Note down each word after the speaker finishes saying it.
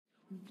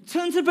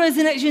Turn to the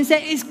person next to you and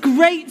say, it's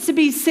great to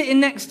be sitting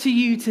next to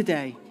you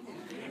today.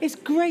 It's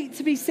great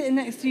to be sitting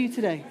next to you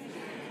today.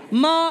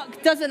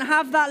 Mark doesn't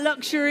have that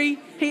luxury.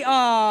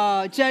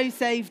 Joe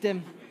saved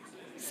him.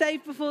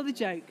 Saved before the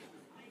joke.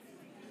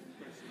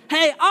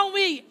 Hey, aren't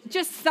we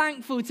just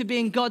thankful to be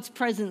in God's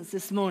presence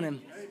this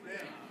morning?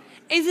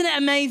 Isn't it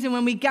amazing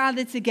when we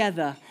gather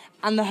together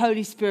and the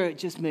Holy Spirit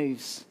just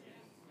moves?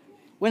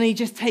 When he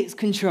just takes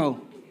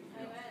control.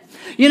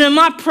 You know,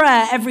 my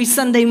prayer every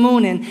Sunday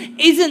morning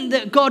isn't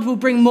that God will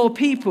bring more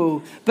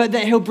people, but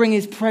that he'll bring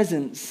his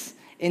presence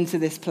into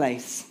this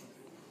place.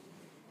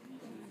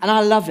 And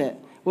I love it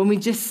when we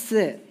just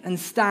sit and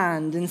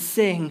stand and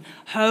sing,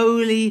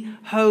 holy,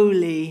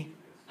 holy,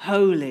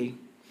 holy.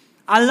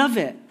 I love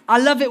it. I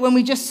love it when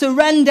we just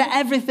surrender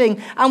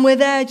everything and we're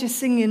there just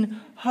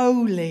singing,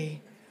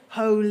 holy,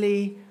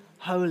 holy,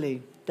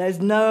 holy. There's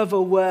no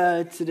other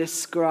word to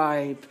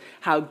describe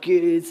how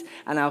good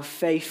and how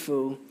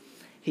faithful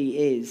he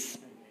is.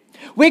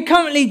 We're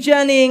currently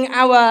journeying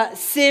our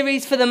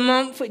series for the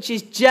month, which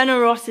is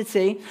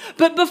generosity.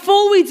 But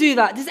before we do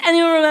that, does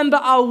anyone remember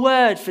our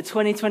word for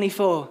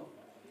 2024?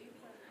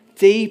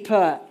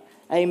 Deeper.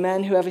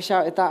 Amen. Whoever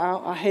shouted that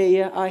out, I hear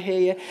you, I hear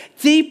you.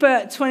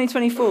 Deeper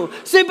 2024.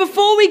 So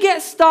before we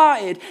get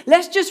started,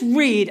 let's just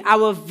read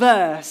our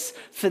verse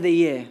for the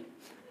year.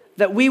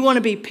 That we want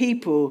to be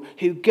people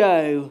who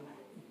go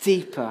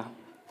deeper.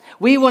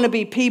 We want to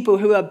be people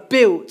who are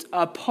built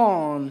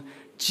upon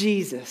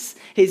Jesus,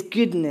 his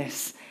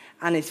goodness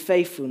and his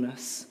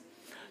faithfulness.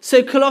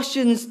 So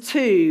Colossians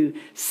 2,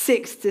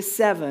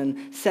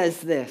 6-7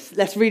 says this.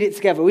 Let's read it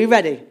together. Are we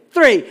ready?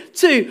 3,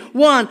 2,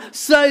 1.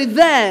 So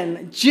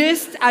then,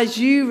 just as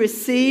you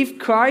receive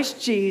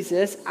Christ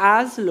Jesus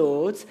as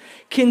Lord,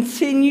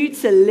 continue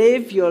to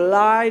live your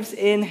lives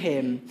in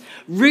him,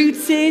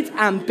 rooted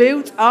and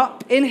built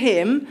up in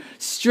him,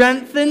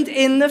 strengthened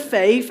in the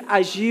faith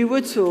as you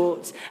were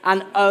taught,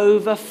 and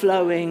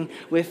overflowing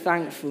with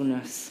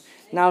thankfulness.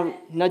 Now,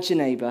 nudge your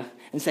neighbour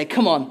and say,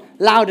 come on,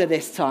 louder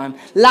this time.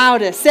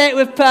 Louder. Say it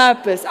with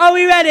purpose. Are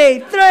we ready?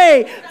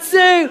 3, 2.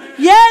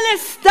 Yeah,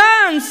 let's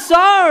stand.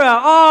 Sarah.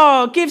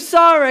 Oh, give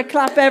Sarah a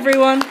clap,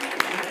 everyone.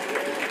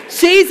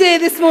 She's here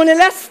this morning.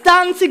 Let's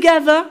stand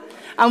together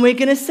and we're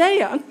going to say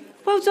it.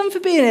 Well done for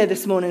being here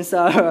this morning,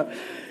 Sarah.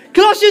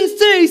 Colossians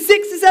 2,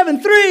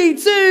 6-7, 3,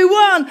 2,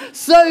 1.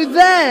 So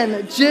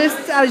then,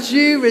 just as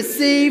you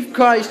receive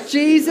Christ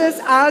Jesus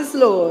as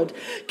Lord,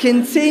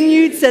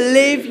 continue to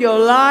live your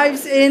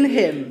lives in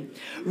him,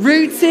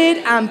 rooted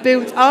and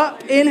built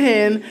up in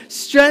him,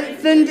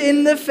 strengthened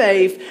in the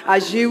faith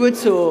as you were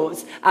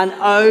taught, and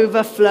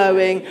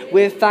overflowing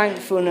with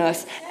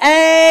thankfulness.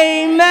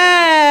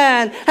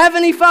 Amen.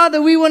 Heavenly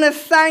Father, we want to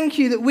thank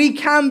you that we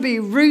can be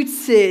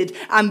rooted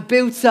and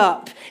built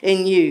up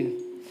in you.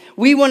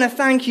 We want to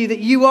thank you that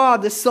you are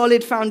the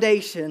solid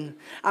foundation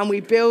and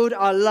we build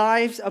our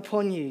lives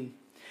upon you.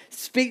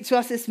 Speak to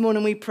us this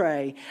morning, we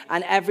pray.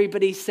 And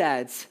everybody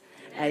said,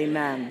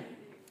 Amen.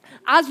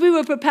 As we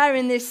were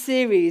preparing this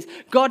series,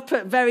 God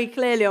put very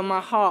clearly on my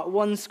heart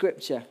one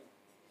scripture.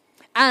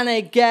 And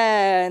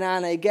again,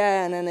 and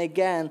again, and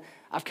again,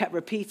 I've kept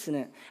repeating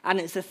it. And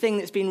it's a thing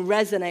that's been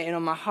resonating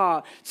on my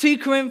heart. 2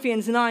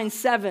 Corinthians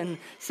 9:7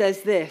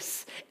 says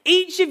this.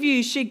 Each of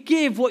you should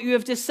give what you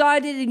have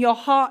decided in your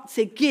heart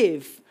to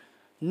give,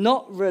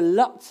 not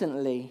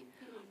reluctantly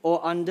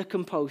or under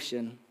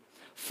compulsion.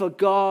 For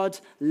God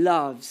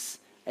loves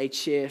a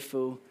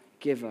cheerful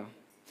giver.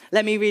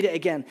 Let me read it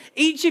again.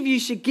 Each of you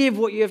should give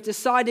what you have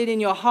decided in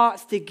your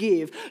hearts to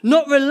give,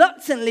 not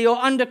reluctantly or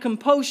under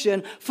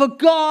compulsion, for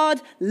God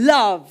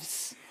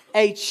loves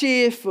a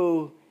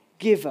cheerful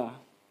giver.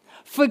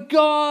 For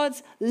God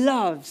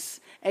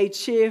loves a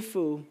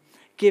cheerful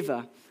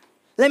giver.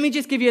 Let me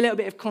just give you a little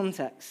bit of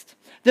context.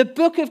 The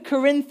book of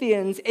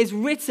Corinthians is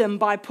written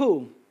by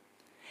Paul.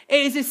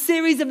 It is a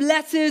series of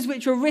letters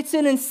which were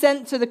written and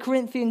sent to the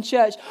Corinthian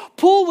church.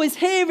 Paul was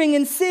hearing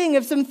and seeing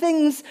of some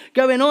things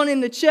going on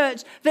in the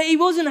church that he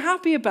wasn't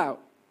happy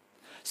about.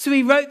 So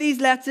he wrote these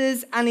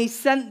letters and he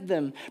sent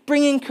them,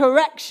 bringing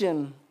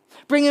correction,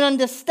 bringing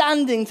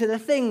understanding to the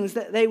things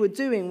that they were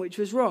doing, which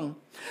was wrong.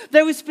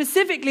 There was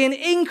specifically an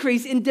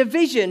increase in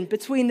division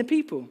between the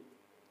people.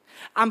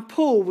 And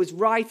Paul was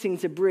writing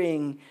to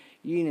bring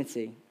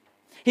unity.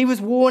 He was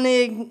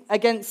warning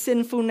against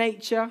sinful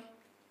nature.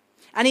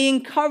 And he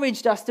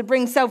encouraged us to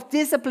bring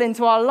self-discipline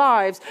to our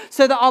lives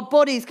so that our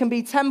bodies can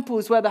be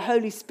temples where the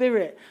Holy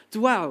Spirit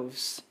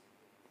dwells.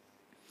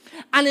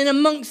 And in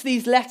amongst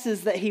these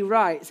letters that he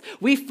writes,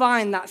 we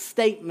find that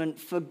statement,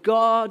 for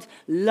God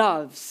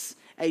loves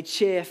a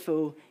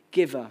cheerful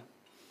giver.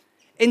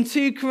 In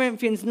 2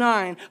 Corinthians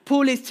 9,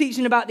 Paul is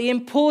teaching about the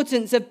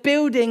importance of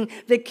building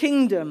the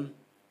kingdom.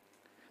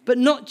 But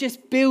not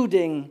just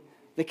building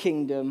the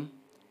kingdom,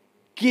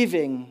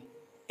 giving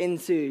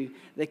into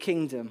the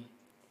kingdom.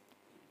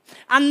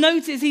 And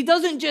notice he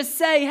doesn't just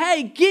say,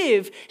 hey,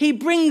 give. He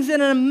brings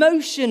in an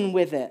emotion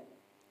with it.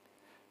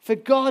 For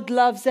God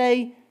loves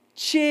a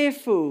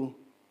cheerful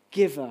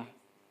giver.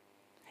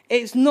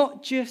 It's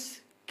not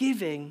just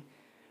giving,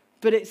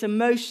 but it's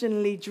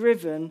emotionally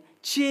driven,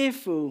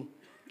 cheerful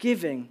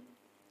giving.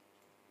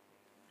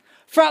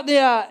 Throughout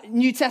the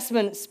New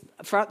Testament,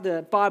 throughout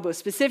the Bible,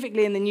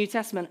 specifically in the New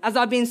Testament, as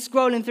I've been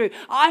scrolling through,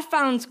 I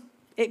found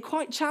it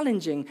quite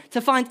challenging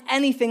to find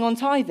anything on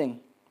tithing.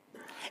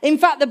 In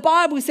fact, the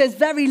Bible says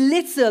very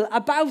little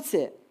about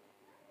it.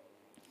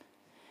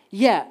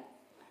 Yet,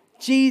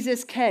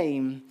 Jesus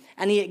came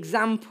and he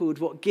exemplified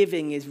what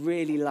giving is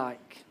really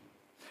like.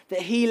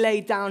 That he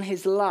laid down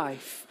his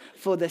life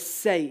for the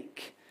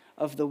sake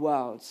of the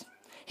world.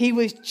 He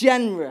was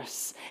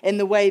generous in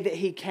the way that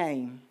he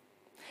came.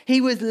 He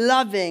was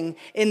loving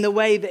in the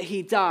way that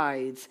he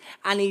died.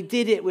 And he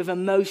did it with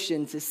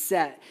emotion to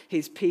set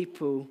his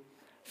people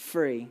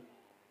free.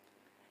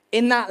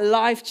 In that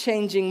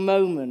life-changing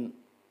moment,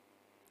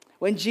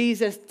 when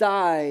Jesus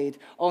died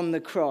on the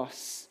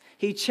cross,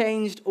 he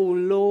changed all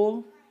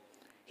law,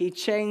 he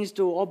changed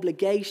all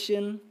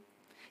obligation,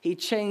 he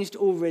changed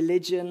all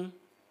religion.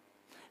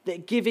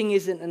 That giving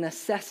isn't a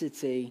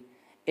necessity,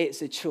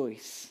 it's a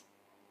choice.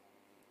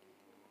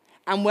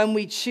 And when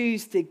we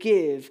choose to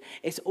give,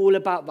 it's all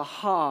about the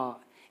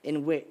heart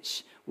in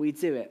which we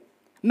do it.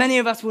 Many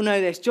of us will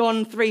know this.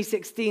 John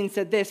 3:16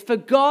 said this, "For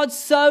God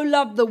so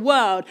loved the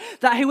world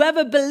that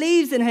whoever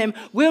believes in him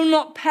will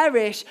not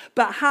perish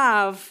but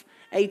have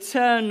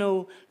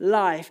eternal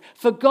life."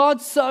 For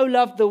God so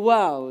loved the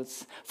world.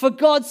 For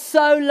God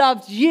so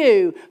loved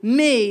you,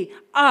 me,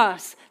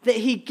 us, that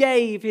he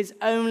gave his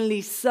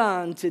only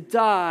son to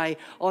die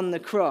on the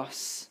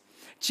cross.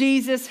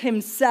 Jesus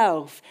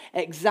himself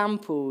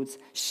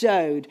exemplified,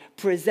 showed,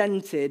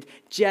 presented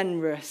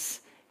generous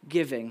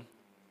giving.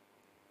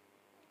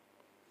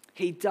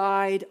 He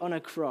died on a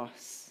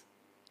cross.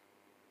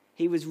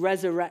 He was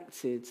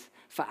resurrected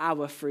for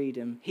our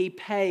freedom. He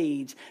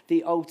paid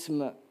the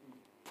ultimate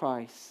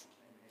price.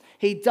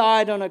 He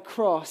died on a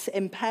cross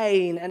in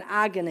pain and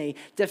agony,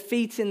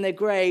 defeating the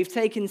grave,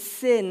 taking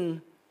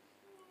sin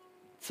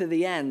to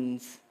the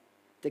end,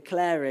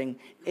 declaring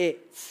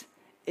it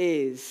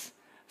is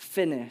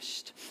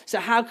finished. So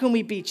how can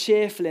we be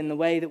cheerful in the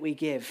way that we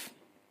give?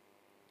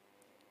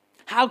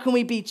 How can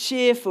we be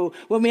cheerful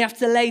when we have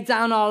to lay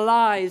down our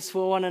lives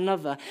for one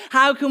another?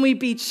 How can we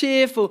be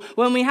cheerful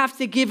when we have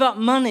to give up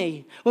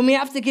money, when we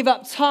have to give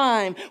up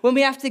time, when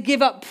we have to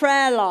give up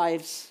prayer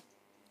lives?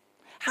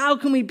 How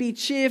can we be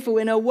cheerful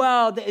in a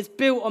world that is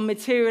built on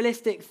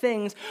materialistic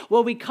things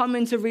where we come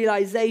into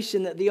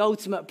realization that the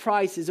ultimate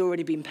price has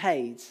already been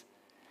paid?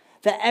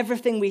 That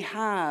everything we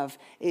have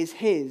is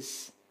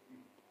his.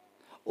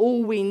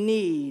 All we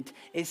need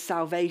is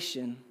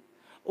salvation.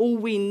 All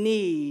we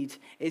need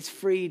is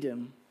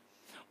freedom.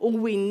 All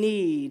we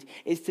need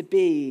is to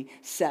be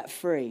set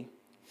free.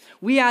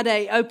 We had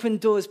a open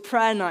doors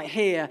prayer night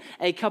here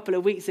a couple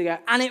of weeks ago,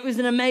 and it was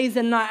an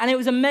amazing night. And it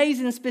was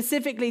amazing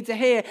specifically to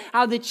hear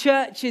how the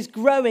church is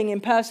growing in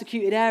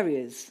persecuted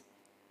areas.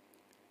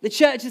 The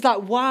church is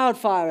like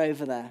wildfire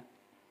over there.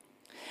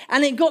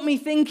 And it got me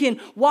thinking,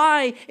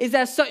 why is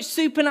there such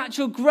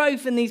supernatural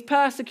growth in these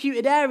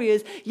persecuted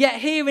areas, yet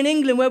here in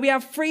England, where we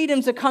have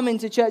freedom to come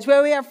into church,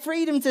 where we have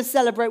freedom to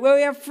celebrate, where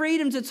we have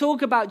freedom to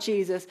talk about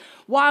Jesus,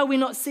 why are we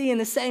not seeing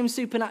the same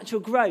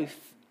supernatural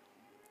growth?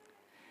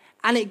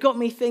 And it got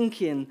me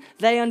thinking,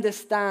 they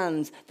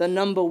understand the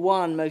number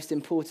one most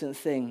important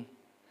thing,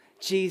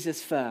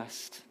 Jesus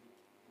first.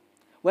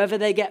 Whether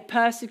they get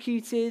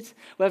persecuted,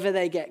 whether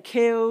they get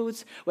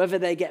killed, whether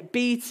they get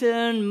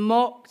beaten,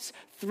 mocked,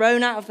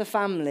 thrown out of the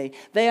family,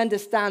 they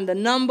understand the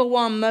number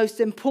one most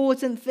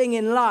important thing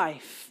in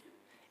life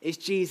is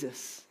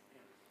Jesus.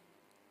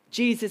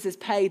 Jesus has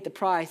paid the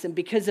price, and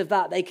because of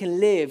that, they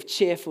can live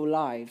cheerful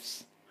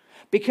lives.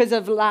 Because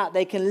of that,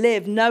 they can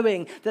live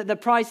knowing that the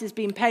price has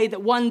been paid,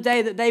 that one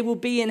day that they will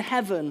be in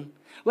heaven,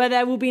 where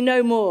there will be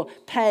no more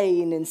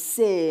pain and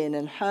sin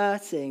and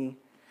hurting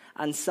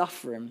and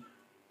suffering.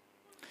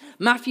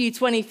 Matthew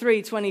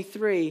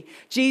 23:23,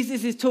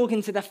 Jesus is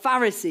talking to the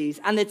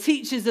Pharisees and the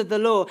teachers of the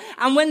law.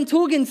 And when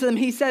talking to them,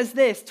 he says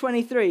this,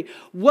 23,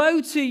 "Woe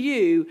to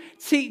you,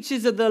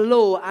 teachers of the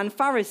law and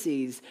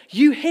Pharisees,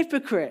 you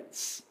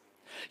hypocrites!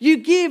 You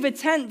give a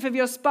tenth of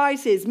your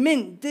spices,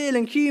 mint, dill,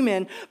 and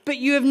cumin, but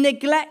you have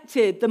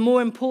neglected the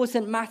more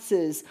important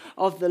matters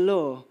of the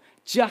law,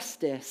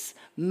 justice,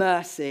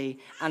 mercy,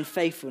 and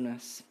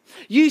faithfulness.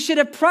 You should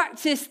have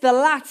practiced the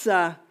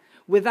latter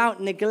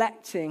without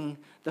neglecting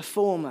the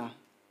former."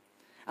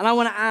 And I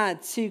want to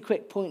add 2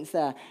 quick points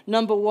there.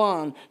 Number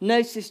one,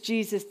 notice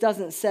Jesus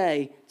doesn't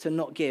say to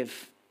not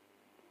give.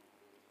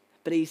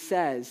 But he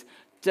says,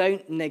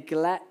 don't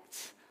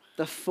neglect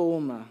the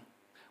former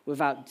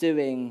without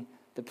doing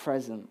the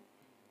present.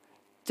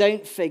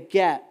 Don't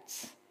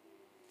forget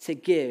to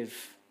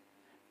give,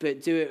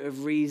 but do it with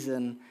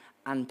reason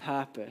and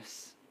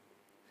purpose.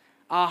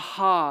 Our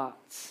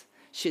heart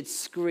should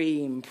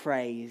scream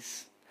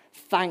praise,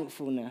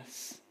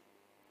 thankfulness,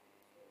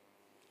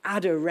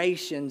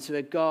 adoration to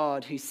a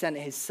God who sent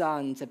his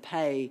son to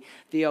pay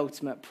the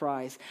ultimate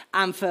price.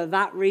 And for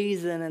that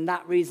reason and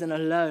that reason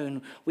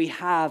alone, we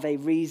have a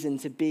reason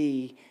to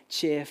be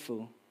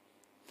cheerful.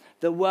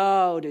 The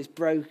world is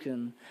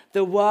broken.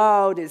 The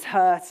world is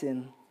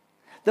hurting.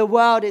 The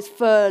world is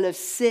full of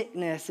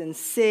sickness and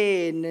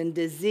sin and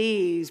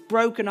disease,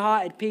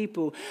 broken-hearted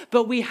people.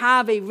 But we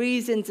have a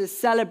reason to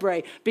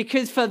celebrate,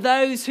 because for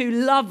those who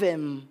love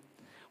him,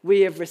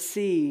 we have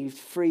received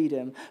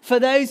freedom. For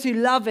those who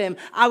love him,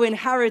 our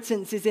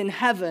inheritance is in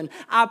heaven.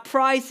 Our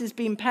price has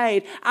been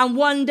paid. And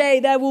one day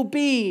there will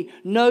be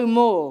no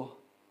more.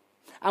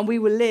 And we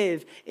will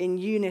live in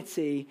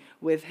unity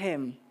with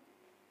him.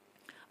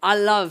 I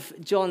love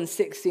John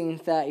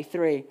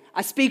 16:33.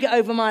 I speak it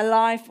over my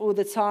life all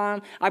the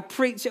time. I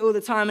preach it all the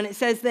time. And it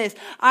says this: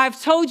 I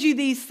have told you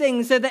these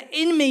things so that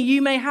in me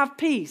you may have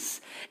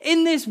peace.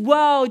 In this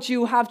world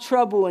you will have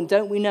trouble, and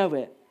don't we know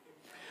it?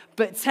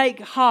 But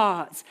take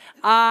heart,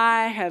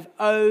 I have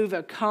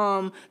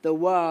overcome the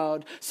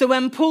world. So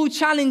when Paul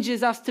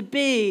challenges us to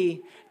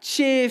be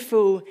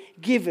cheerful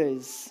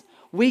givers,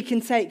 we can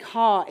take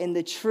heart in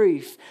the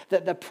truth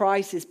that the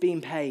price has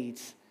been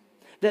paid,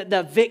 that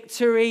the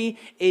victory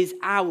is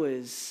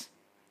ours.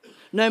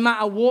 No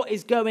matter what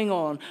is going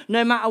on,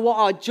 no matter what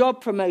our job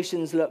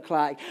promotions look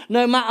like,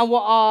 no matter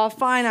what our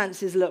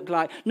finances look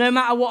like, no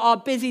matter what our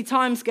busy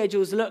time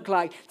schedules look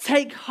like,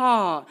 take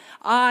heart.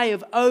 I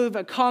have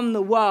overcome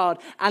the world,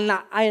 and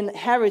that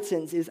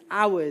inheritance is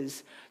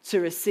ours to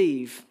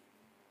receive.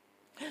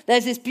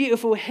 There's this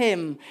beautiful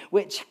hymn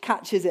which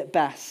catches it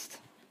best.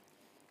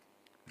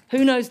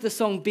 Who knows the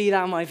song, Be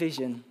Thou My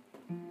Vision?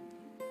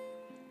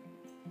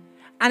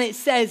 And it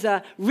says,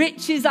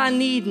 riches I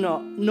need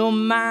not, nor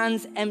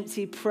man's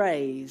empty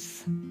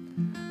praise.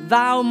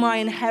 Thou my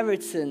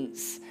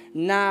inheritance,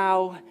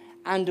 now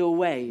and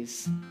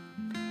always.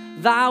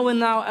 Thou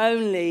and thou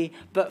only,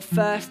 but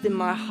first in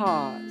my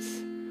heart.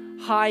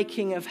 High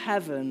King of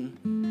heaven,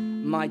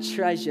 my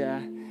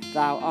treasure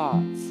thou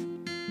art.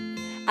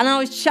 And I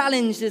was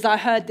challenged as I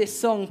heard this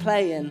song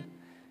playing,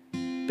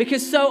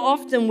 because so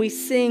often we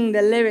sing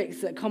the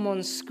lyrics that come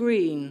on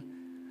screen,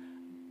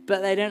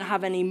 but they don't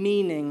have any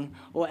meaning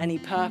or any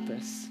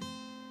purpose.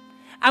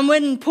 And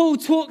when Paul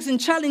talks and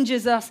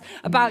challenges us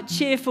about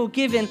cheerful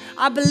giving,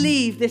 I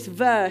believe this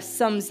verse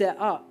sums it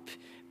up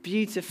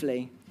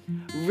beautifully.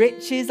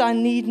 Riches I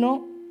need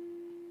not,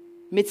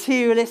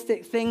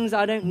 materialistic things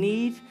I don't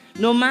need,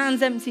 nor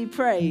man's empty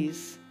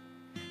praise.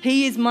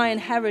 He is my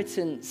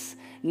inheritance,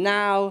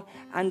 now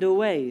and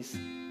always.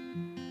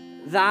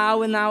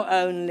 Thou and thou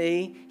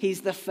only,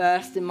 he's the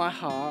first in my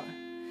heart.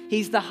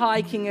 He's the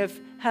high King of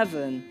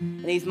heaven,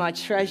 and he's my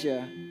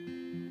treasure.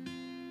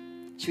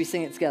 Should we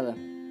sing it together?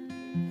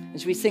 And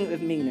should we sing it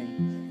with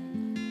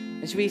meaning?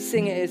 And should we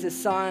sing it as a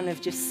sign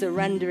of just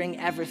surrendering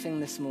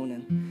everything this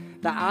morning?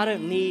 That I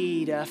don't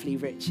need earthly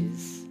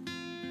riches.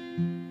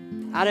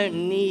 I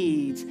don't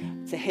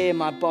need to hear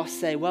my boss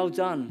say, well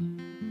done.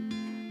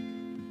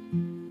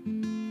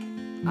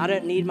 I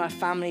don't need my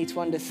family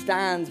to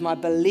understand my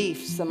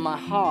beliefs and my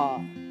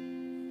heart.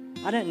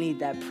 I don't need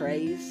their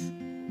praise.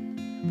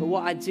 But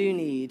what I do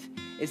need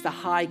is the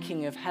high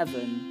King of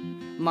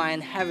heaven, my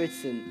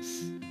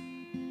inheritance.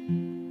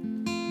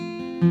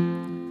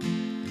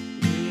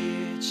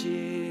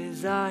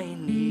 Riches I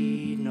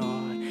need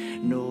not,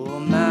 nor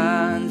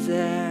man's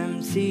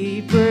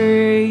empty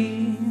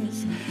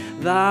praise.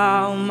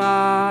 Thou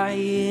my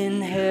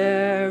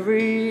inheritance,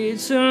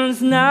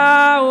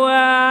 now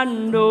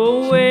and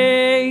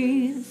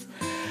always.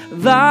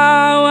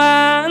 Thou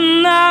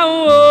and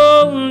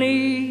thou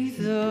only,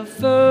 the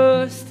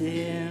first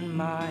in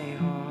my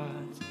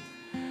heart.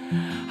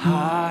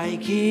 High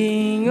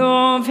King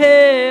of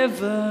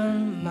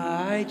heaven,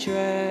 my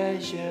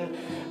treasure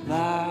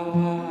thou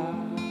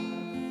art.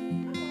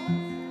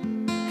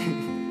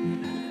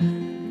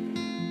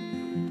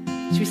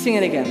 Should we sing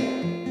it again?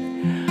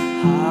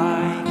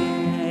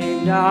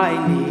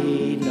 I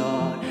need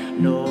not,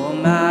 nor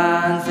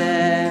man's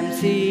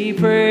empty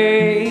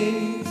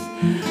praise.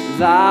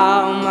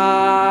 Thou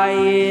my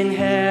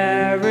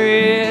inheritance,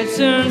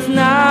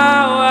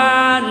 now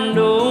and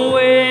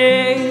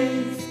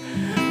always.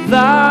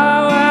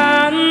 Thou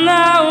and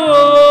thou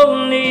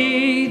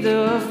only,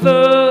 the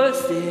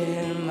first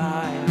in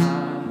my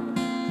heart.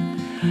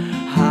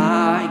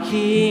 High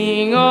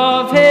King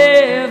of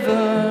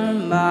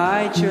heaven,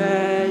 my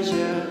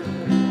treasure.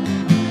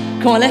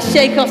 Come on, let's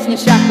shake off some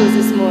shackles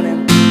this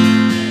morning.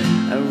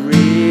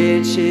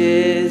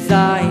 Riches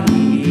I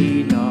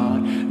need not,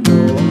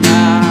 nor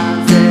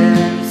man's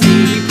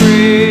empty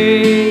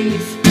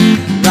praise.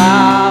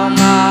 Thou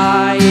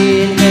my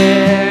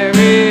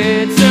inheritance,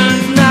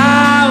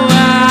 now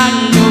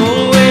and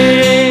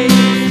always.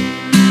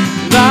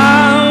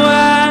 Thou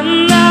and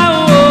thou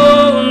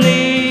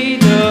only,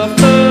 the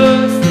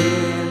first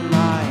in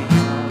my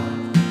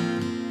heart.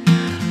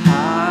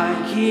 High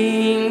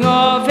King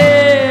of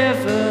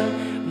heaven,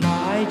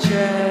 my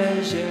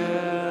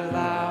treasure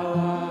thou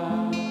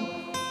art.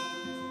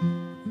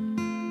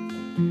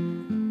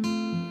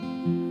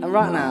 And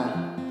right now,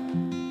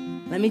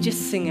 let me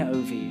just sing it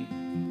over you.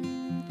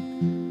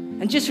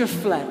 And just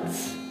reflect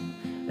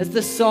as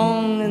the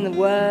song and the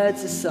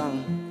words are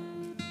sung.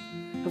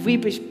 Have we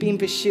been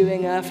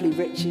pursuing earthly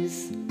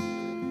riches?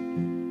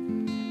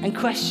 and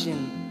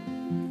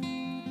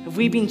question, have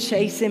we been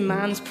chasing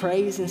man's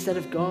praise instead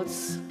of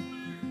God's?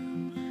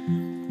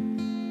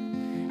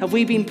 Have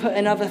we been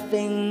putting other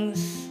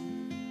things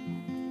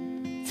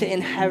to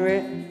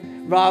inherit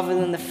rather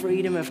than the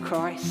freedom of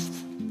Christ?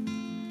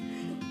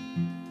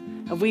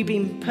 Have we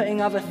been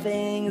putting other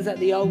things at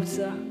the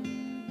altar?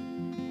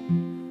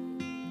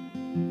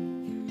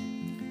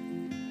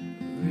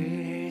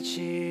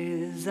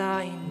 Riches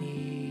I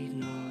need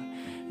not,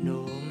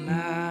 no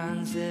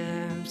man's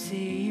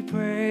empty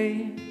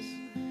praise.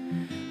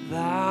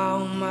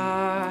 Thou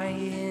my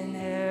inheritance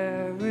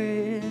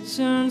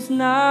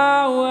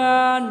now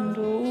and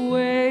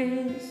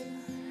always.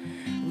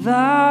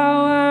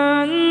 Thou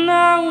and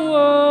thou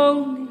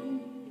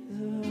only,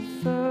 the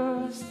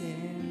first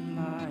in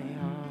my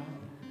heart.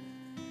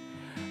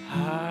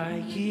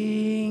 High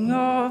King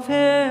of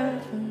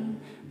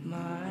heaven,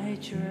 my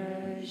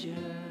treasure.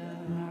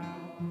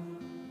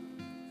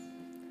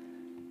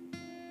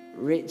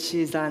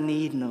 Riches I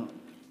need not,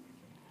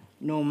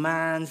 nor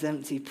man's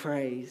empty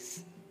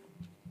praise.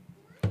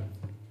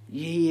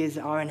 He is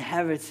our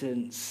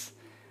inheritance,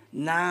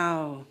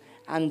 now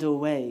and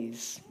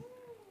always.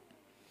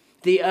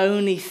 The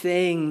only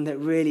thing that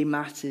really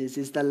matters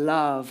is the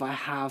love I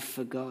have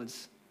for God,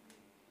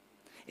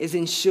 is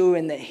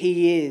ensuring that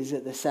he is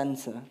at the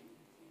center,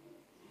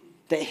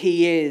 that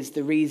he is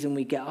the reason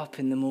we get up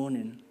in the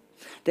morning,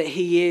 that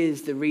he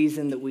is the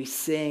reason that we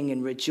sing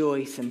and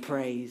rejoice and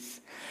praise,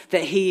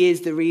 that he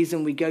is the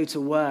reason we go to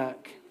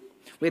work.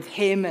 With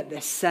him at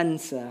the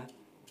center,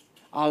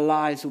 our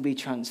lives will be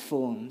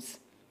transformed.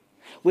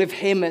 With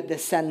him at the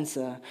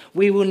center,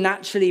 we will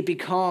naturally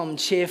become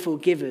cheerful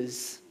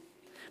givers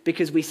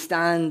because we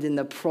stand in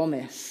the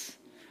promise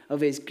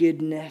of his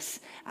goodness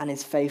and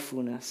his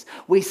faithfulness.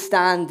 We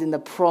stand in the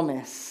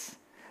promise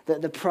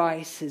that the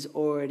price has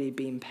already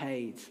been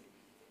paid.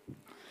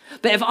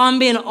 But if I'm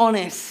being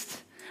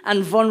honest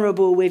and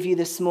vulnerable with you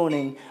this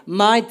morning,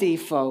 my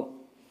default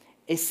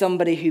is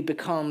somebody who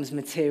becomes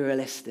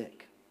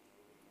materialistic.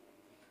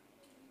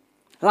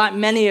 Like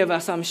many of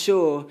us, I'm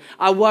sure,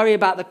 I worry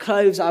about the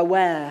clothes I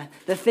wear,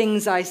 the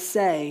things I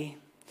say.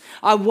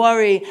 I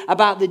worry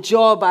about the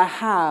job I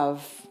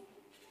have.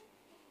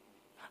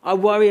 I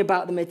worry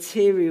about the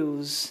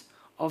materials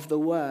of the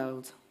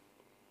world.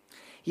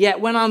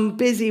 Yet when I'm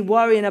busy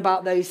worrying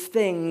about those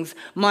things,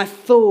 my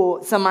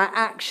thoughts and my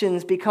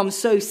actions become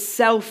so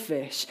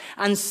selfish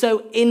and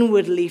so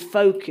inwardly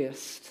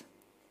focused.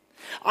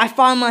 I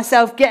find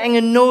myself getting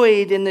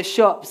annoyed in the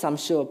shops. I'm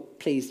sure,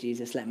 please,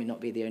 Jesus, let me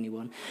not be the only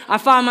one. I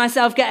find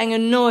myself getting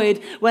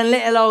annoyed when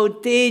little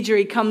old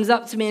Deirdre comes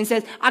up to me and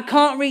says, I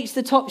can't reach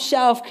the top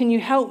shelf, can you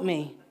help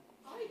me?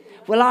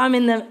 Well,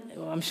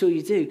 I'm sure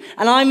you do.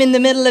 And I'm in the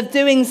middle of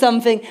doing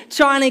something,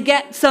 trying to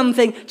get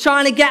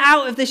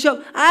out of the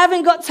shop. I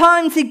haven't got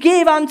time to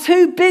give. I'm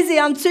too busy.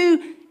 I'm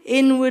too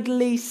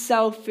inwardly,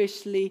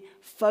 selfishly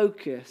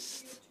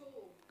focused.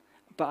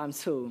 But I'm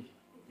tall.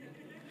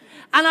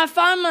 And I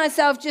find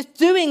myself just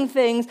doing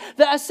things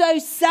that are so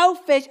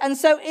selfish and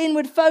so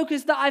inward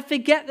focused that I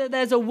forget that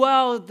there's a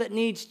world that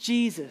needs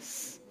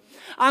Jesus.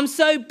 I'm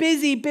so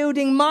busy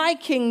building my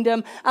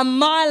kingdom and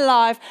my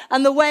life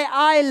and the way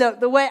I look,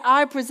 the way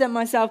I present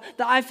myself,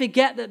 that I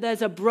forget that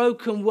there's a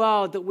broken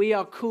world that we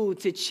are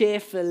called to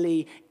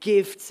cheerfully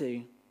give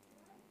to.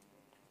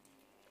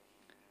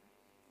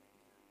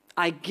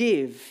 I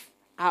give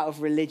out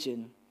of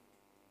religion.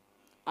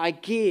 I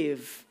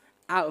give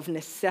out of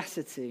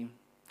necessity.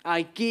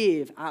 I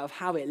give out of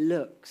how it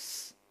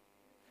looks.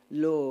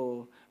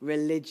 Law,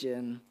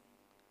 religion,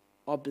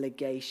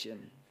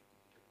 obligation.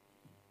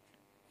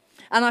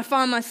 And I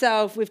find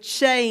myself with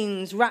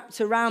chains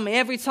wrapped around me.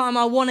 Every time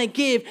I want to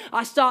give,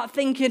 I start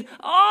thinking,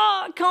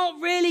 I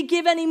can't really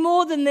give any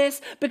more than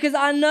this because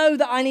I know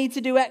that I need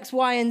to do X,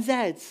 Y, and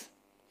Z.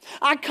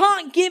 I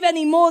can't give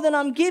any more than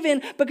I'm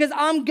giving because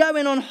I'm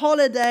going on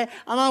holiday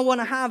and I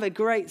want to have a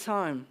great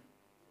time.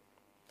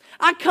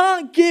 I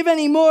can't give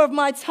any more of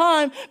my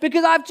time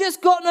because I've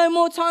just got no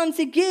more time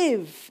to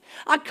give.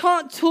 I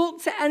can't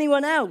talk to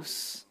anyone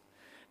else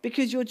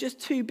because you're just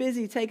too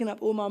busy taking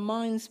up all my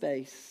mind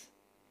space.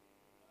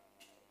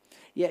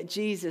 Yet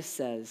Jesus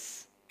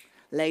says,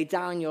 lay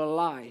down your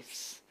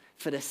lives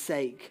for the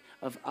sake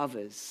of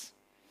others.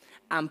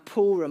 And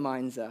Paul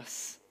reminds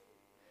us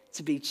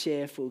to be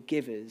cheerful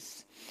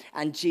givers.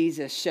 And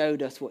Jesus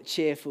showed us what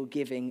cheerful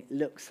giving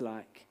looks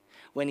like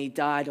when he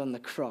died on the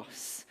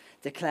cross,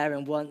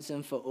 declaring once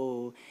and for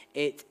all,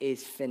 it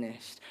is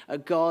finished. A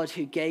God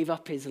who gave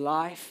up his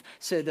life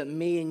so that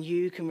me and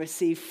you can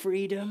receive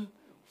freedom.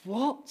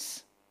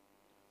 What?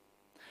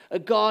 A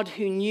God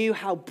who knew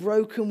how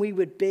broken we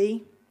would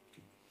be.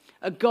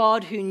 A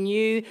God who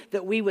knew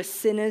that we were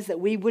sinners, that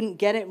we wouldn't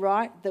get it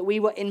right, that we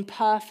were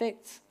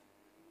imperfect.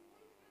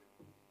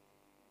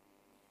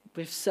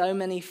 With so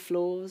many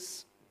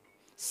flaws,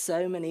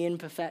 so many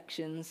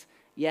imperfections.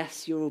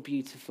 Yes, you're all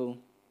beautiful,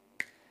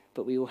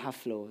 but we all have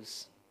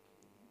flaws.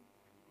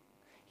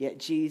 Yet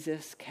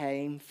Jesus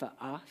came for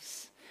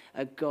us,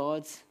 a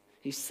God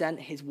who sent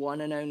his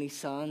one and only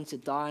Son to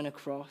die on a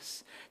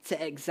cross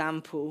to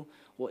example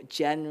what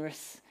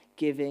generous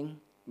giving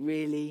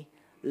really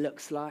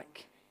looks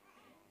like.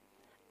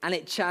 And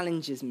it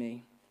challenges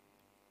me.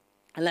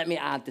 And let me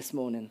add this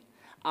morning,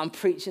 I'm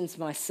preaching to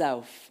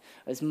myself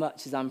as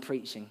much as I'm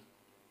preaching.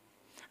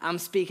 I'm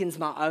speaking to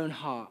my own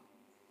heart.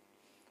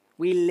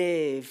 We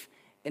live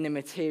in a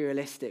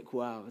materialistic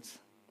world.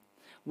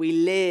 We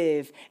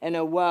live in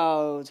a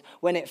world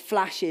when it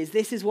flashes,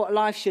 this is what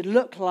life should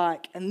look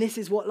like, and this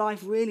is what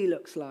life really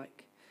looks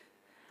like.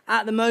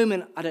 At the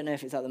moment, I don't know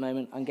if it's at the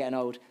moment, I'm getting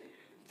old,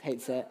 hate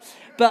to say it,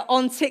 but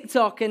on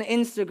TikTok and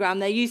Instagram,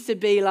 there used to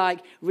be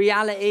like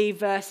reality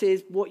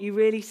versus what you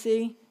really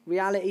see,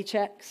 reality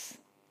checks,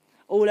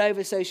 all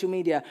over social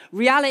media.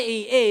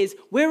 Reality is,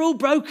 we're all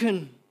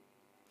broken.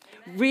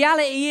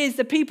 Reality is,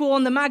 the people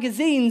on the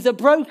magazines are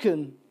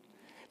broken.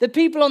 The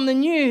people on the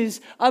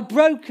news are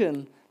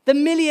broken. The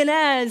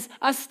millionaires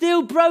are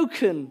still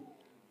broken.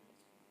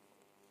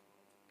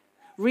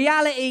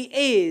 Reality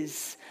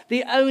is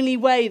the only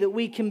way that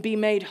we can be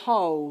made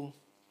whole.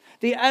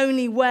 The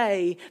only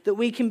way that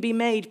we can be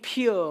made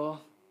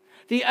pure.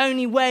 The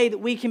only way that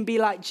we can be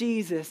like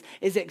Jesus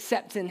is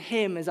accepting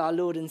him as our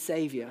Lord and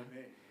Savior.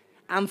 Amen.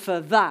 And for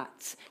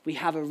that, we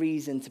have a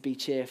reason to be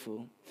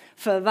cheerful.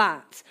 For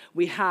that,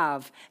 we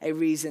have a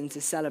reason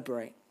to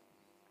celebrate.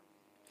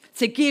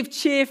 To give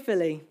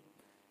cheerfully.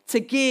 To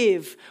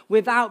give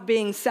without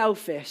being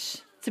selfish,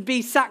 to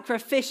be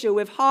sacrificial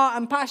with heart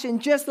and passion,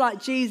 just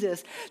like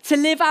Jesus, to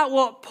live out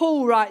what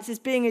Paul writes as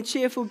being a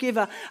cheerful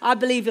giver. I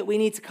believe that we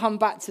need to come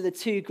back to the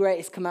two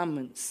greatest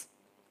commandments.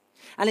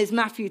 And it's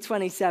Matthew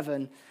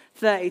 27,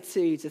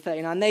 32 to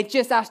 39. They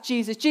just asked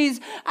Jesus,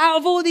 out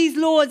of all these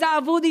laws,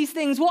 out of all these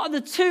things, what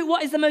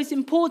is the most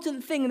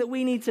important thing that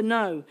we need to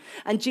know?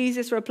 And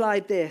Jesus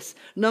replied this,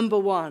 number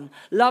one,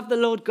 love the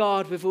Lord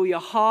God with all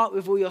your heart,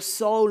 with all your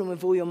soul, and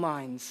with all your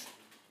minds.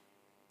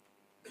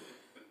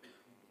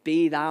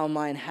 Be thou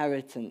my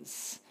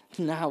inheritance,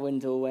 now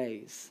and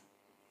always.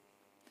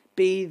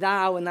 Be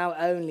thou and thou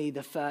only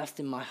the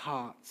first in my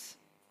heart.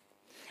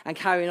 And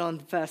carrying on,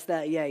 verse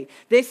 38.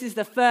 This is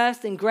the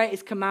first and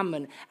greatest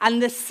commandment.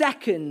 And the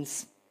second,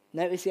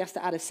 notice he has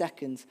to add a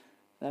second.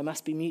 They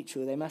must be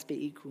mutual, they must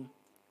be equal.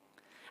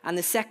 And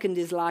the second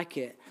is like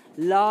it.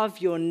 Love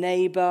your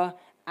neighbor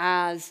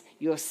as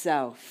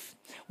yourself.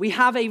 We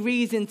have a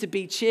reason to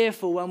be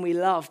cheerful when we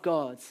love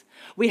God.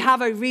 We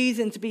have a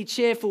reason to be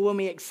cheerful when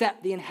we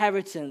accept the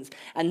inheritance.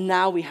 And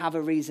now we have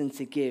a reason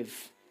to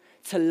give.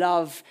 To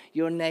love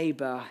your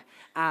neighbor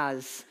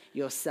as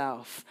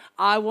yourself.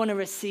 I want to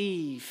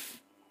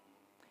receive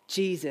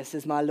Jesus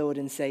as my Lord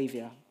and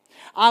Savior.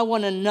 I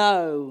want to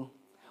know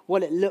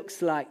what it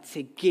looks like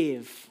to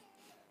give.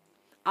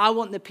 I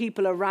want the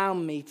people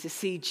around me to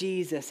see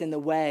Jesus in the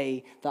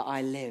way that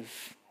I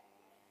live.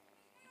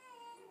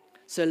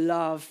 So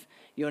love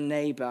your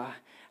neighbor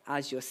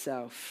as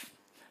yourself.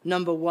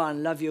 Number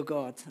one, love your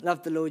God.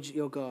 Love the Lord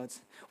your God.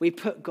 We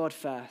put God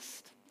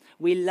first.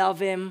 We love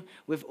him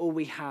with all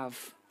we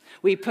have.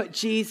 We put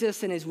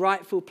Jesus in his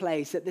rightful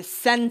place at the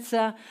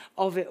center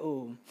of it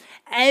all.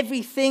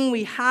 Everything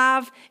we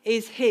have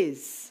is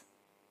his.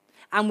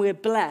 And we're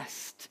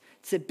blessed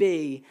to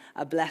be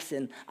a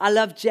blessing. I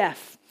love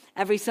Jeff.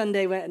 Every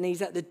Sunday when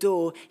he's at the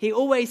door,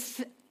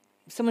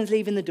 someone's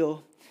leaving the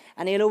door,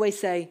 and he'll always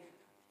say,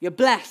 you're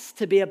blessed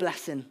to be a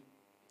blessing.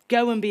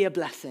 Go and be a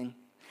blessing.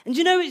 And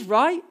you know it's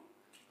right?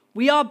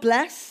 We are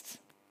blessed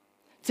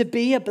to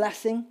be a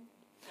blessing.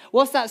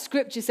 What's that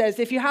scripture says?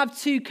 If you have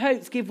 2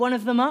 coats, give one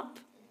of them up.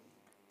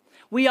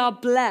 We are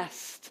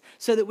blessed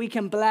so that we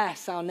can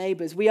bless our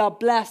neighbors. We are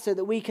blessed so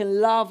that we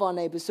can love our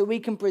neighbors, so we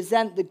can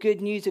present the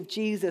good news of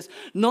Jesus,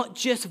 not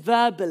just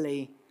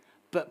verbally,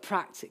 but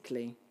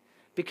practically.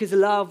 Because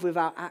love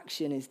without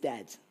action is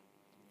dead.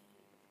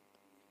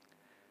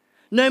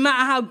 No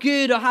matter how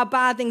good or how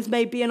bad things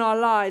may be in our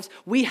lives,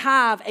 we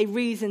have a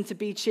reason to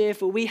be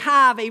cheerful. We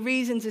have a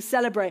reason to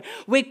celebrate.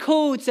 We're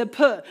called to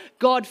put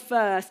God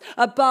first,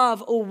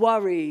 above all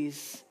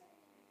worries,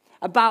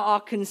 about our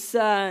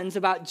concerns,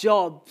 about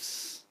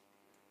jobs,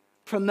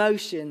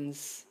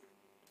 promotions,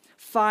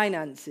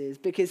 finances,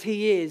 because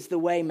he is the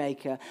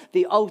waymaker,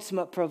 the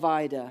ultimate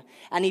provider,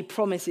 and he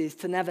promises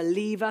to never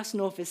leave us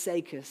nor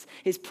forsake us.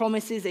 His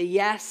promises are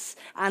yes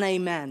and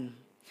amen.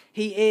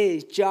 He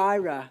is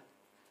Jireh.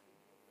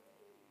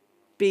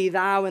 Be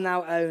thou and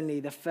thou only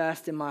the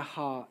first in my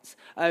heart.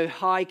 O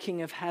high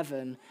King of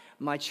heaven,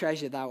 my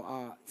treasure thou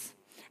art.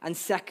 And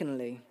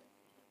secondly,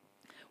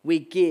 we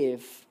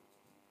give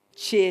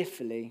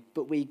cheerfully,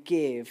 but we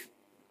give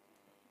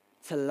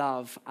to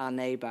love our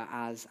neighbor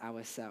as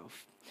ourselves.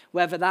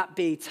 Whether that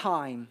be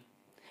time,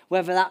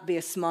 whether that be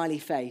a smiley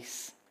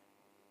face,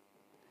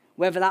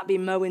 whether that be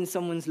mowing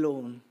someone's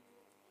lawn,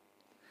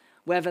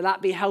 whether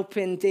that be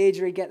helping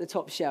Deirdre get the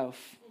top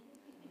shelf,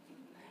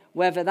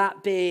 whether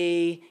that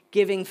be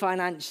giving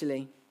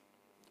financially,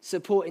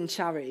 supporting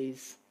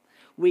charities,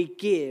 we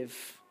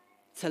give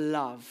to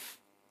love.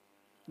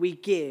 We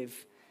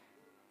give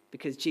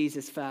because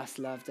Jesus first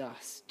loved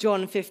us.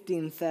 John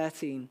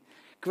 15:13.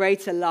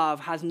 Greater love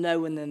has no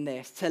one than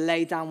this, to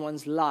lay down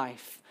one's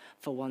life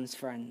for one's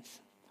friends.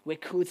 We're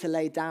called to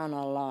lay down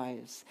our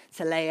lives,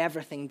 to lay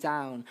everything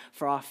down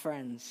for our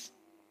friends.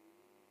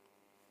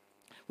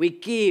 We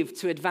give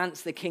to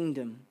advance the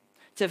kingdom,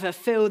 to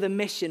fulfill the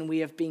mission we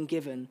have been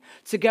given,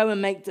 to go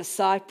and make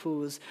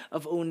disciples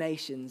of all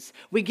nations.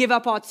 We give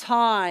up our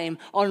time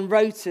on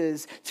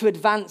rotas to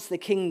advance the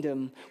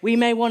kingdom. We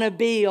may want to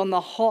be on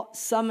the hot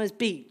summer's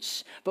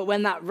beach, but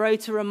when that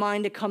rota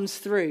reminder comes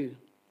through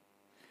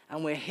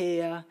and we're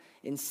here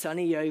in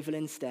sunny Yeovil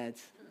instead,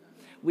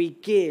 we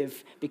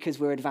give because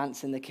we're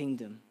advancing the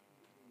kingdom.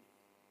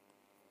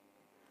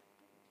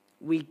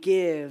 We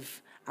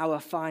give our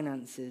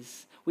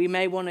finances. We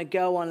may want to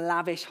go on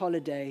lavish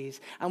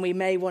holidays and we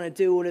may want to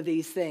do all of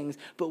these things,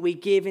 but we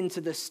give into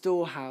the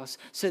storehouse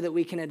so that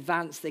we can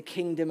advance the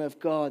kingdom of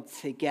God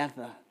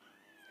together,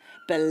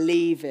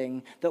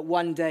 believing that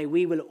one day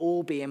we will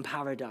all be in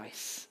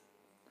paradise.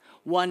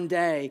 One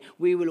day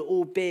we will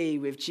all be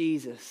with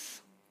Jesus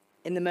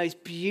in the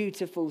most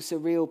beautiful,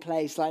 surreal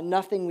place, like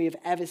nothing we have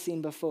ever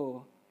seen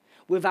before,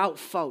 without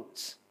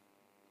fault,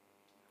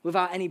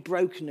 without any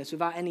brokenness,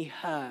 without any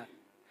hurt,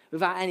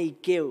 without any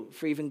guilt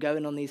for even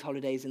going on these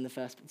holidays in the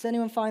first place. Does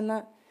anyone find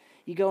that?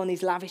 You go on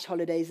these lavish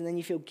holidays and then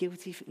you feel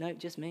guilty. No,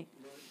 just me.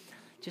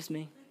 Just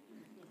me.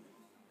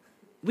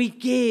 We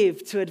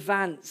give to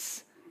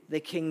advance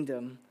the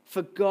kingdom,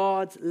 for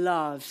God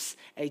loves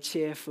a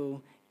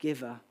cheerful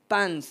giver.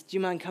 Bands, do you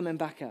mind coming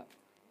back up?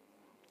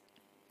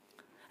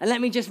 And let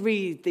me just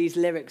read these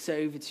lyrics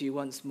over to you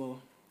once more.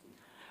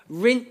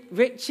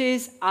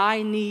 Riches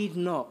I need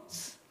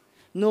not,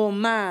 nor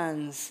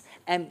man's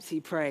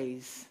empty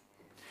praise.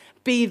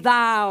 Be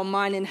thou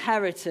mine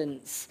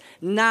inheritance,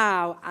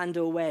 now and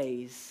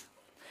always.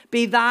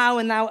 Be thou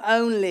and thou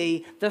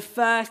only, the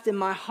first in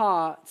my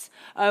heart.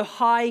 O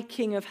high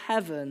King of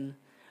heaven,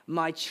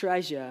 my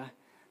treasure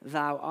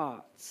thou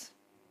art.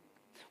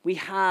 We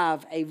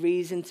have a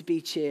reason to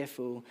be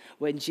cheerful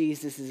when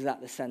Jesus is at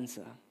the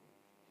center.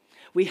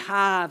 We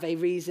have a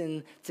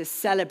reason to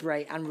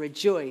celebrate and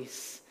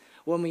rejoice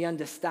when we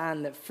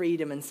understand that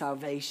freedom and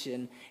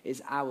salvation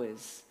is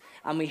ours.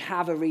 And we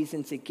have a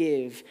reason to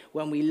give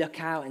when we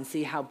look out and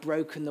see how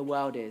broken the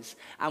world is,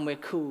 and we're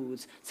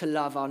called to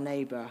love our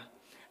neighbor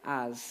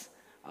as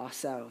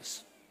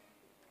ourselves.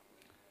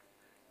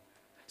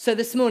 So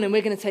this morning,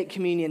 we're going to take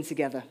communion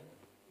together.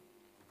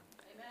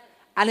 Amen.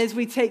 And as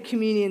we take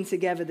communion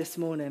together this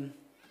morning,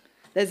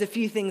 there's a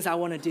few things I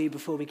want to do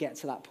before we get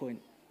to that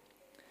point.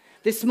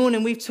 This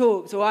morning,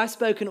 I've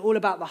spoken all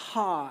about the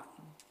heart,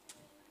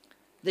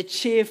 the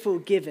cheerful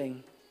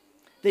giving,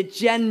 the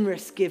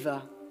generous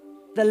giver,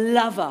 the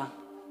lover.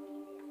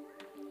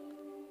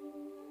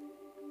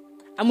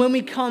 And when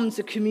we come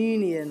to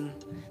communion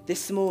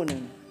this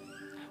morning,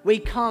 we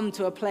come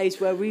to a place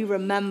where we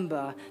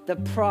remember the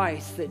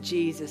price that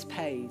Jesus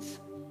paid.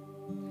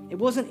 It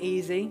wasn't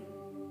easy.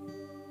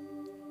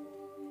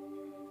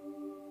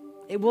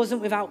 It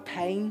wasn't without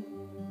pain.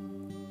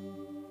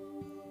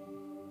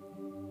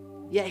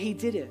 Yet he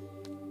did it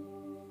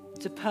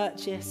to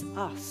purchase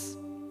us,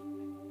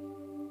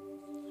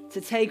 to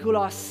take all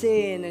our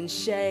sin and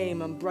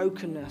shame and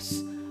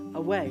brokenness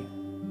away.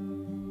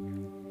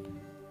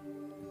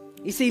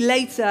 You see,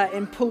 later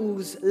in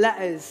Paul's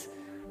letters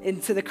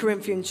into the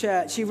Corinthian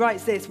church, he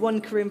writes this, 1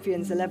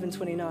 Corinthians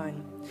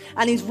 11:29.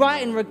 And he's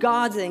writing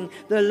regarding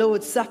the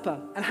Lord's Supper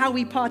and how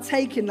we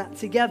partake in that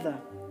together.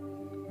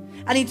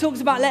 And he talks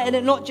about letting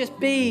it not just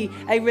be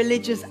a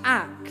religious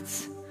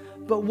act,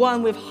 but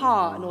one with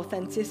heart and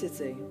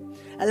authenticity.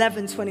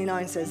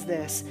 11:29 says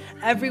this,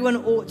 everyone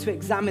ought to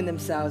examine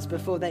themselves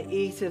before they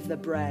eat of the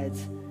bread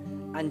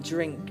and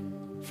drink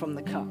from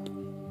the cup.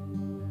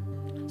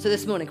 So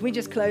this morning, can we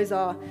just close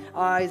our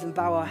eyes and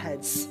bow our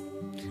heads?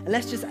 And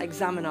let's just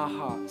examine our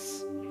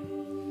hearts.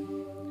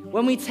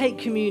 When we take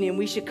communion,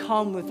 we should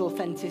come with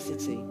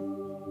authenticity.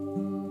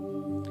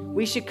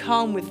 We should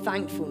come with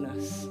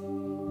thankfulness.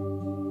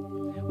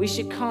 We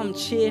should come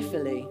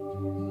cheerfully,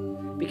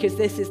 because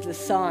this is the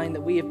sign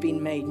that we have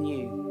been made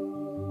new.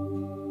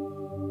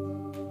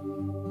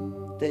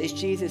 That as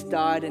Jesus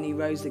died and he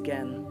rose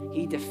again,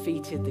 he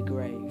defeated the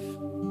grave.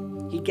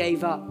 He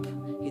gave up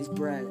his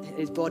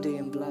body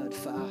and blood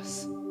for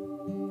us.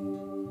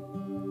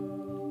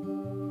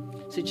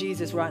 So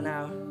Jesus, right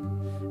now,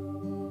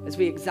 as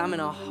we examine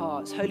our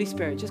hearts, Holy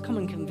Spirit, just come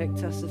and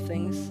convict us of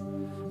things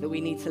that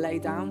we need to lay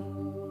down.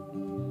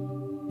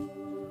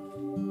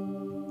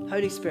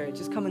 Holy Spirit,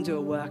 just come and do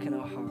a work in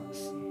our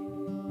hearts.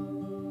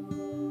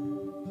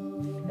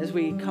 As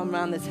we come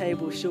round the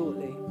table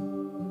shortly,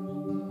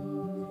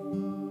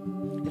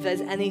 if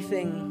there's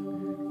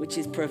anything which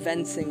is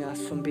preventing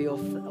us from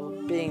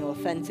being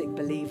authentic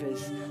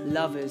believers,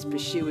 lovers,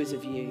 pursuers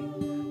of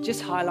you,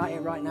 just highlight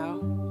it right now.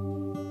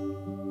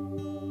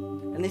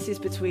 And this is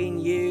between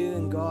you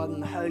and God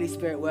and the Holy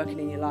Spirit working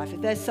in your life.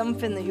 If there's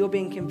something that you're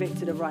being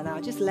convicted of right now,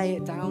 just lay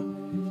it down.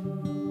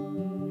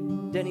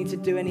 You don't need to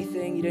do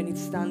anything. You don't need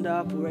to stand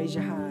up or raise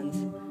your hand.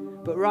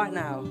 But right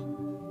now,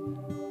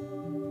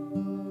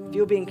 If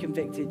you're being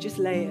convicted, just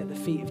lay it at the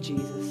feet of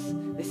Jesus.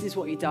 This is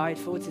what he died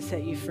for, to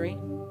set you free.